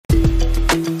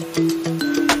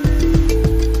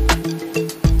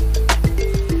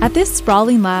At this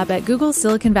sprawling lab at Google's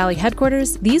Silicon Valley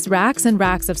headquarters, these racks and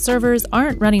racks of servers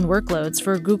aren't running workloads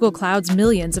for Google Cloud's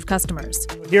millions of customers.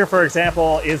 Here, for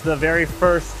example, is the very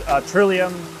first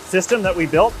Trillium system that we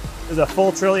built. It's a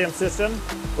full Trillium system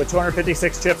with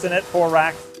 256 chips in it, 4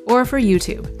 racks. Or for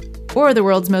YouTube, or the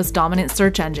world's most dominant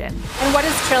search engine. And what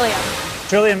is Trillium?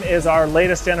 Trillium is our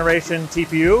latest generation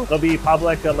TPU. It'll be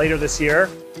public later this year.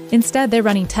 Instead, they're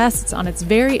running tests on its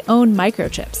very own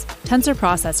microchips, tensor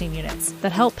processing units,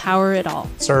 that help power it all.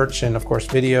 Search and, of course,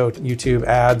 video, YouTube,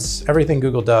 ads, everything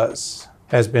Google does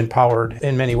has been powered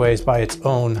in many ways by its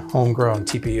own homegrown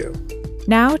TPU.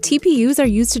 Now, TPUs are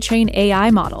used to train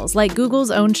AI models like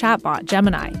Google's own chatbot,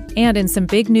 Gemini, and in some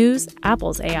big news,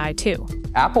 Apple's AI too.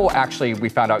 Apple actually, we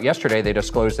found out yesterday, they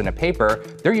disclosed in a paper,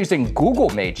 they're using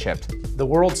Google-made chips. The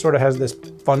world sort of has this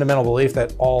fundamental belief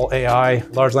that all AI,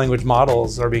 large language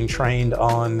models, are being trained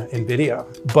on NVIDIA.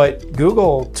 But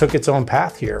Google took its own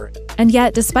path here. And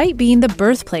yet, despite being the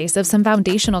birthplace of some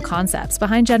foundational concepts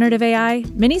behind generative AI,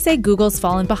 many say Google's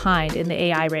fallen behind in the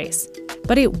AI race.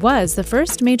 But it was the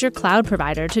first major cloud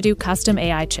provider to do custom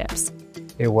AI chips.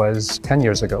 It was 10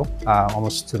 years ago,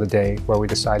 almost to the day, where we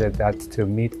decided that to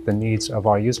meet the needs of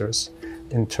our users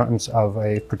in terms of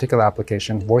a particular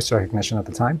application, voice recognition at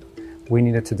the time, we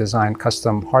needed to design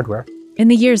custom hardware. In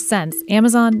the years since,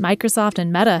 Amazon, Microsoft,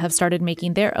 and Meta have started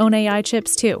making their own AI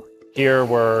chips too. Here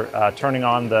we're turning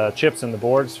on the chips and the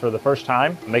boards for the first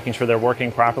time, making sure they're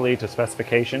working properly to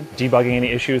specification, debugging any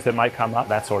issues that might come up,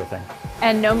 that sort of thing.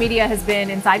 And no media has been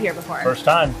inside here before. First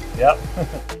time, yep.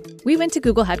 We went to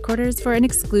Google headquarters for an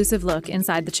exclusive look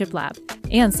inside the chip lab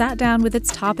and sat down with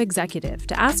its top executive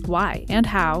to ask why and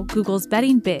how Google's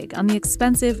betting big on the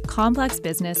expensive, complex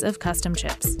business of custom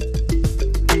chips.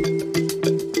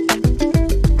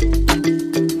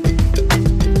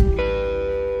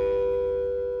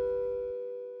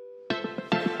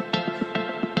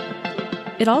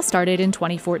 It all started in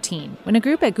 2014, when a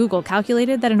group at Google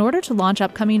calculated that in order to launch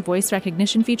upcoming voice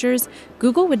recognition features,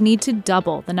 Google would need to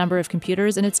double the number of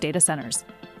computers in its data centers.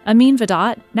 Amin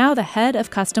Vedat, now the head of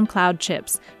custom cloud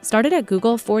chips, started at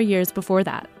Google 4 years before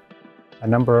that. A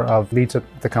number of leads at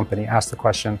the company asked the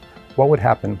question, what would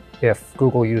happen if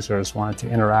Google users wanted to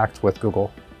interact with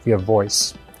Google via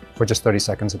voice for just 30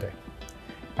 seconds a day?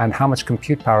 And how much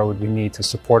compute power would we need to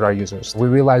support our users? We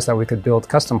realized that we could build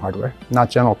custom hardware, not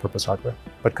general purpose hardware,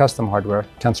 but custom hardware,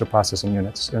 tensor processing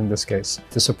units in this case,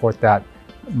 to support that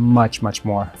much, much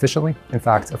more efficiently. In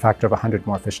fact, a factor of 100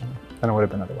 more efficiently than it would have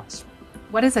been otherwise.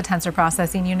 What is a tensor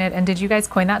processing unit, and did you guys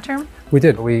coin that term? We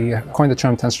did. We coined the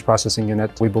term tensor processing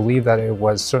unit. We believe that it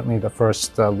was certainly the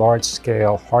first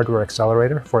large-scale hardware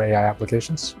accelerator for AI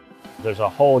applications. There's a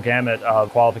whole gamut of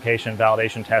qualification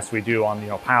validation tests we do on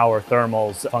power,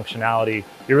 thermals, functionality.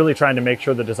 You're really trying to make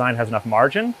sure the design has enough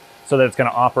margin so that it's going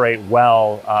to operate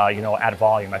well at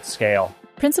volume, at scale.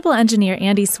 Principal engineer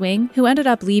Andy Swing, who ended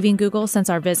up leaving Google since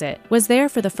our visit, was there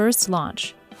for the first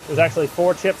launch. There's actually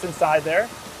 4 chips inside there.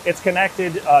 It's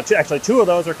connected, actually 2 of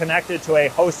those are connected to a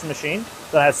host machine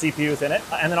that has CPUs in it.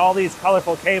 And then all these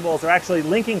colorful cables are actually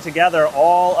linking together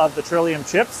all of the Trillium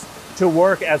chips to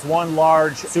work as one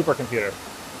large supercomputer.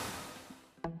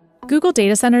 Google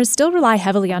data centers still rely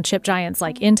heavily on chip giants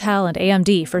like Intel and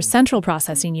AMD for central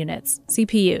processing units,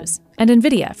 CPUs, and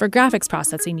NVIDIA for graphics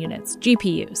processing units,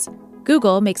 GPUs.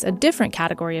 Google makes a different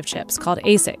category of chips called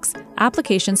ASICs,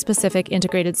 application-specific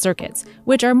integrated circuits,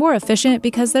 which are more efficient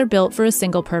because they're built for a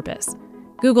single purpose.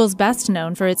 Google's best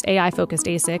known for its AI-focused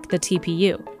ASIC, the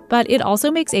TPU, but it also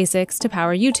makes ASICs to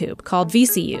power YouTube called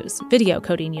VCUs, video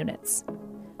coding units.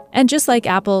 And just like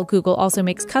Apple, Google also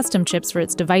makes custom chips for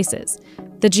its devices.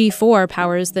 The G4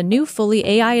 powers the new fully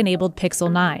AI-enabled Pixel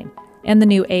 9, and the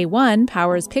new A1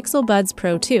 powers Pixel Buds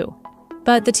Pro 2.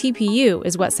 But the TPU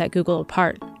is what set Google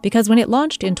apart, because when it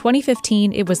launched in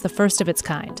 2015, it was the first of its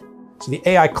kind. So the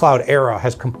AI cloud era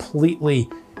has completely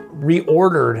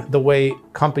reordered the way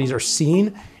companies are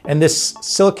seen. And this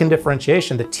silicon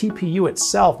differentiation, the TPU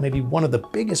itself, may be one of the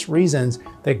biggest reasons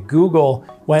that Google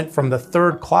went from the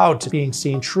third cloud to being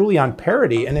seen truly on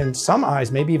parity, and in some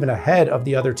eyes, maybe even ahead of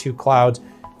the other 2 clouds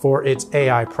for its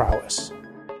AI prowess.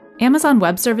 Amazon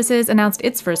Web Services announced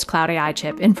its first cloud AI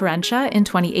chip, Inferentia, in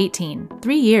 2018,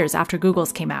 3 years after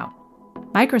Google's came out.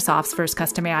 Microsoft's first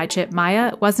custom AI chip,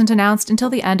 Maya, wasn't announced until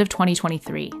the end of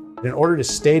 2023. In order to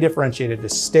stay differentiated, to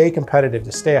stay competitive,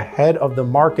 to stay ahead of the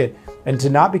market, and to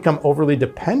not become overly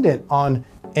dependent on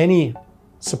any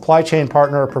supply chain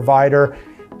partner or provider,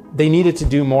 they needed to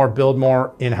do more, build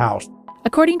more in-house.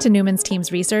 According to Newman's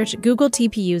team's research, Google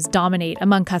TPUs dominate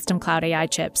among custom cloud AI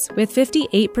chips, with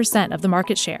 58% of the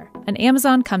market share, and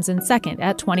Amazon comes in second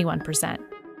at 21%.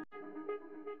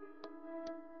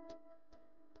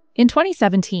 In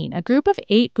 2017, a group of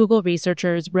 8 Google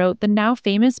researchers wrote the now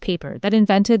famous paper that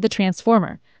invented the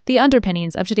transformer, the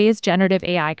underpinnings of today's generative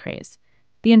AI craze.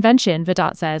 The invention,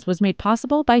 Vedant says, was made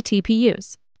possible by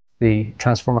TPUs. The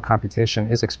transformer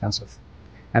computation is expensive.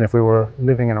 And if we were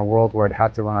living in a world where it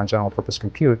had to run on general purpose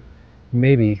compute,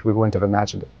 maybe we wouldn't have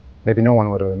imagined it. Maybe no one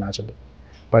would have imagined it.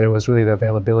 But it was really the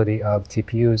availability of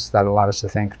TPUs that allowed us to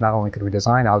think not only could we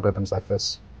design algorithms like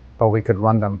this, but we could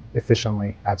run them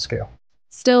efficiently at scale.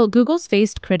 Still, Google's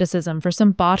faced criticism for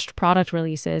some botched product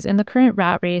releases in the current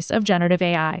rat race of generative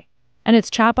AI. And its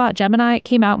chatbot Gemini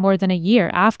came out more than a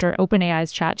year after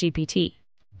OpenAI's ChatGPT.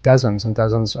 Dozens and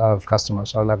dozens of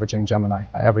customers are leveraging Gemini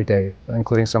every day,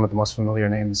 including some of the most familiar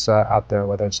names out there,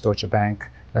 whether it's Deutsche Bank,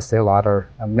 Estee Lauder,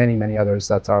 and many, many others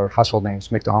that are household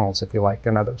names, McDonald's if you like,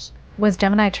 and others. Was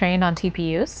Gemini trained on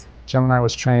TPUs? Gemini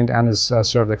was trained and is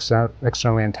served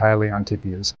externally entirely on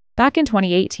TPUs. Back in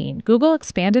 2018, Google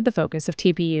expanded the focus of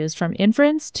TPUs from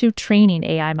inference to training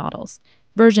AI models.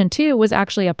 Version 2 was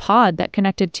actually a pod that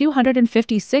connected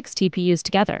 256 TPUs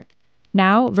together.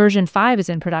 Now, version 5 is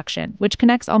in production, which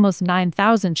connects almost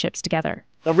 9,000 chips together.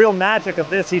 The real magic of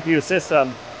this CPU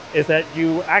system is that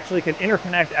you actually can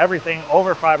interconnect everything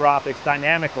over fiber optics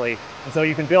dynamically, and so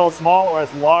you can build small or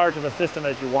as large of a system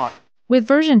as you want. With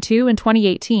version 2 in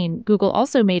 2018, Google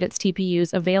also made its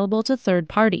TPUs available to third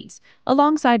parties,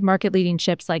 alongside market-leading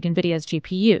chips like NVIDIA's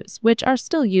GPUs, which are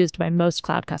still used by most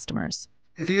cloud customers.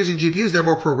 If you're using GPUs, they're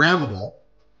more programmable,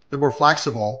 they're more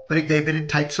flexible, but they've been in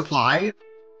tight supply.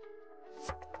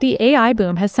 The AI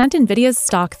boom has sent NVIDIA's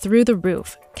stock through the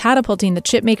roof, catapulting the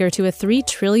chipmaker to a $3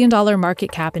 trillion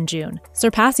market cap in June,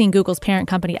 surpassing Google's parent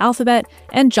company Alphabet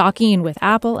and jockeying with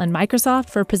Apple and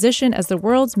Microsoft for position as the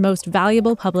world's most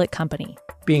valuable public company.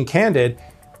 Being candid,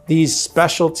 these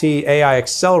specialty AI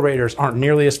accelerators aren't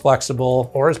nearly as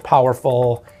flexible or as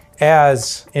powerful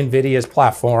as NVIDIA's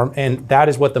platform, and that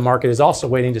is what the market is also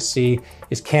waiting to see,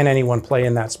 is can anyone play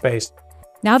in that space?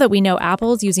 Now that we know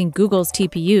Apple's using Google's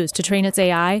TPUs to train its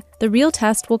AI, the real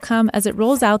test will come as it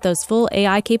rolls out those full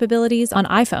AI capabilities on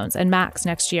iPhones and Macs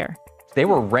next year. They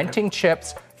were renting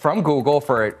chips from Google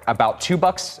for about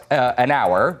 $2 an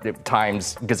hour,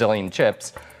 times gazillion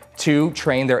chips, to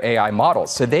train their AI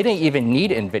models. So they didn't even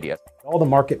need NVIDIA. All the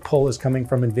market pull is coming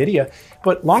from NVIDIA,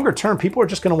 but longer term, people are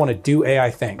just going to want to do AI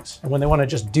things. And when they want to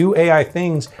just do AI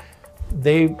things,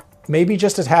 they may be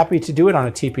just as happy to do it on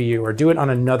a TPU or do it on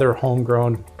another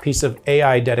homegrown piece of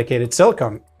AI dedicated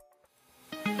silicon.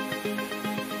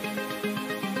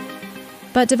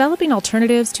 But developing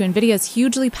alternatives to NVIDIA's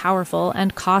hugely powerful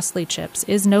and costly chips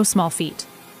is no small feat.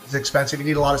 It's expensive, you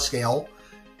need a lot of scale.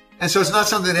 And so it's not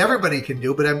something that everybody can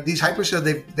do, but these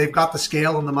hyperscalers, they've got the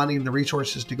scale and the money and the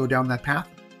resources to go down that path.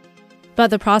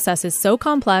 But the process is so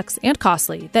complex and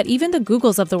costly that even the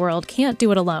Googles of the world can't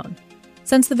do it alone.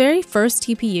 Since the very first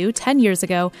TPU 10 years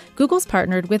ago, Google's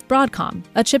partnered with Broadcom,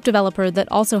 a chip developer that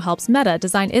also helps Meta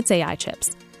design its AI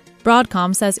chips.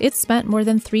 Broadcom says it's spent more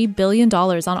than $3 billion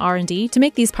on R&D to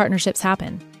make these partnerships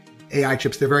happen. AI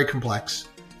chips, they're very complex.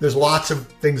 There's lots of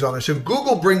things on there. So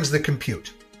Google brings the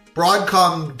compute.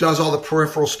 Broadcom does all the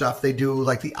peripheral stuff. They do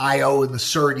like the I/O and the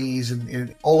SerDes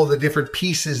and all of the different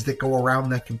pieces that go around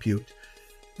that compute.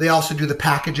 They also do the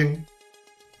packaging.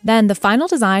 Then the final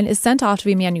design is sent off to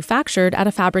be manufactured at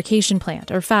a fabrication plant,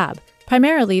 or fab,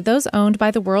 primarily those owned by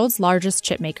the world's largest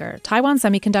chipmaker, Taiwan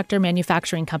Semiconductor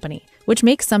Manufacturing Company, which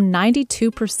makes some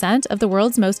 92% of the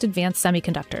world's most advanced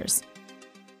semiconductors.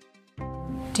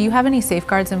 Do you have any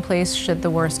safeguards in place should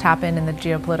the worst happen in the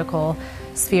geopolitical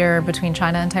sphere between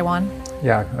China and Taiwan?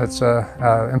 Yeah, that's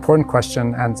an important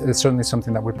question, and it's certainly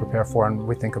something that we prepare for and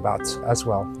we think about as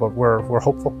well. But we're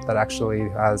hopeful that actually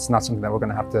it's not something that we're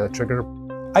going to have to trigger.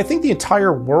 I think the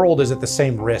entire world is at the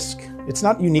same risk. It's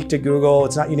not unique to Google,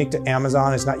 it's not unique to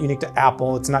Amazon, it's not unique to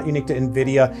Apple, it's not unique to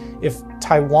NVIDIA. If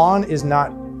Taiwan is not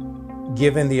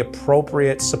given the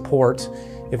appropriate support,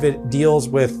 if it deals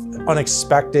with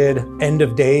unexpected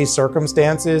end-of-day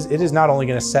circumstances, it is not only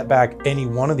going to set back any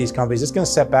one of these companies, it's going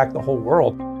to set back the whole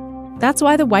world. That's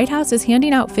why the White House is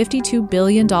handing out $52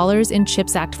 billion in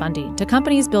CHIPS Act funding to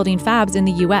companies building fabs in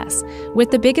the U.S.,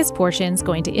 with the biggest portions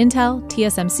going to Intel,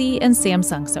 TSMC, and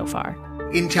Samsung so far.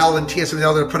 Intel and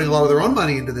TSMC, they're putting a lot of their own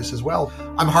money into this as well.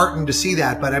 I'm heartened to see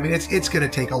that, but I mean, it's going to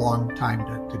take a long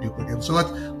time to duplicate. So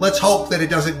let's hope that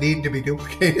it doesn't need to be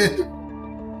duplicated.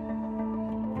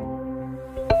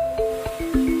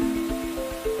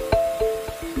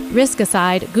 Risk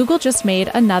aside, Google just made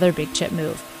another big chip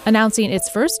move, announcing its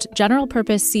first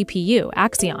general-purpose CPU,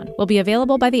 Axion, will be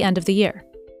available by the end of the year.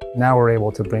 Now we're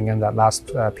able to bring in that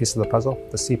last piece of the puzzle,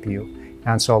 the CPU.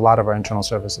 And so a lot of our internal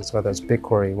services, whether it's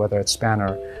BigQuery, whether it's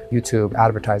Spanner, YouTube,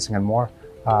 advertising, and more,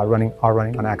 are running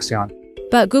on Axion.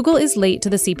 But Google is late to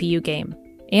the CPU game.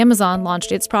 Amazon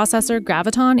launched its processor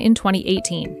Graviton in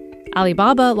 2018.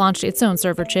 Alibaba launched its own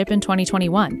server chip in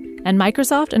 2021, and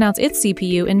Microsoft announced its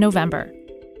CPU in November.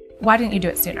 Why didn't you do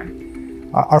it sooner?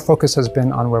 Our focus has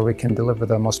been on where we can deliver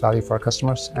the most value for our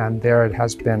customers, and there it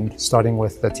has been starting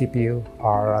with the TPU,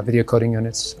 our video coding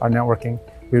units, our networking.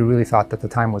 We really thought that the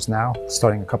time was now,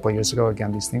 starting a couple of years ago.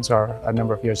 Again, these things are a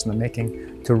number of years in the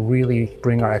making, to really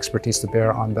bring our expertise to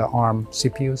bear on the ARM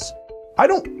CPUs. I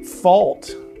don't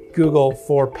fault Google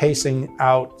for pacing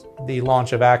out the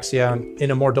launch of Axion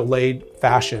in a more delayed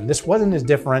fashion. This wasn't as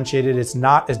differentiated. It's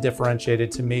not as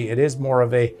differentiated to me. It is more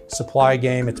of a supply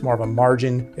game. It's more of a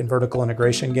margin and vertical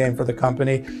integration game for the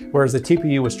company, whereas the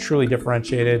TPU was truly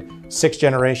differentiated. 6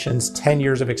 generations, 10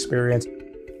 years of experience.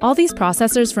 All these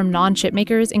processors from non-chip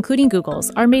makers, including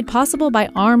Google's, are made possible by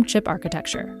ARM chip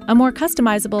architecture, a more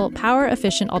customizable,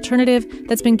 power-efficient alternative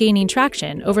that's been gaining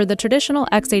traction over the traditional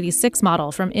x86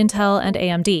 model from Intel and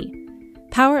AMD.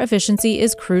 Power efficiency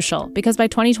is crucial because by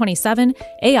 2027,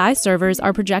 AI servers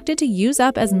are projected to use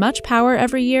up as much power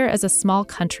every year as a small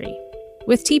country.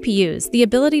 With TPUs, the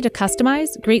ability to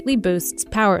customize greatly boosts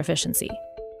power efficiency.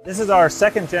 This is our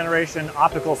 2nd generation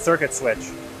optical circuit switch.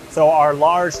 So our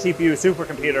large TPU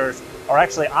supercomputers are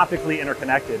actually optically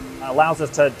interconnected. It allows us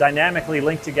to dynamically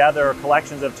link together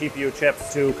collections of TPU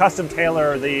chips to custom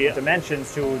tailor the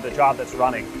dimensions to the job that's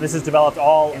running. This is developed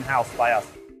all in-house by us.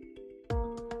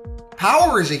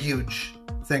 Power is a huge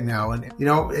thing now, and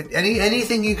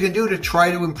anything you can do to try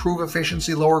to improve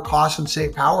efficiency, lower costs, and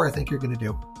save power, I think you're going to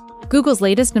do. Google's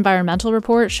latest environmental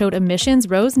report showed emissions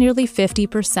rose nearly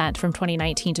 50% from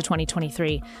 2019 to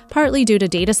 2023, partly due to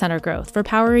data center growth for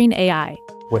powering AI.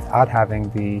 Without having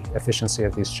the efficiency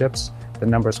of these chips, the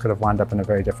numbers could have wound up in a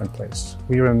very different place.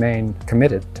 We remain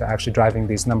committed to actually driving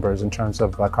these numbers in terms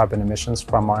of carbon emissions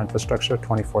from our infrastructure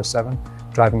 24/7,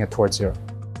 driving it towards zero.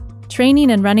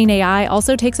 Training and running AI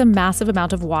also takes a massive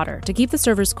amount of water to keep the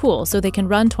servers cool so they can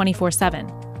run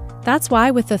 24/7. That's why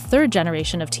with the 3rd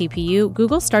generation of TPU,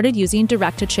 Google started using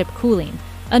direct-to-chip cooling,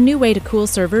 a new way to cool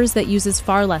servers that uses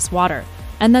far less water,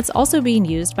 and that's also being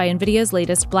used by NVIDIA's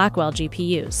latest Blackwell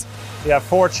GPUs. We have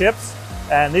 4 chips,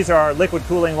 and these are our liquid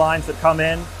cooling lines that come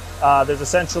in. There's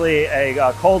essentially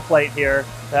a cold plate here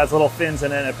that has little fins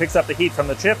in it, and it picks up the heat from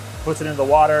the chip, puts it into the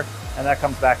water, and that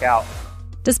comes back out.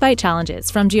 Despite challenges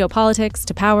from geopolitics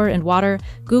to power and water,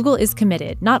 Google is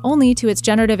committed not only to its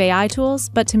generative AI tools,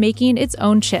 but to making its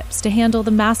own chips to handle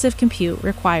the massive compute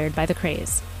required by the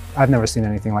craze. I've never seen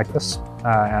anything like this,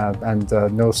 and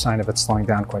no sign of it slowing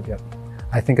down quite yet.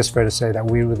 I think it's fair to say that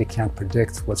we really can't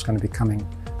predict what's going to be coming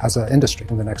as an industry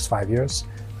in the next 5 years,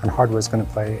 and hardware is going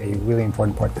to play a really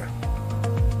important part there.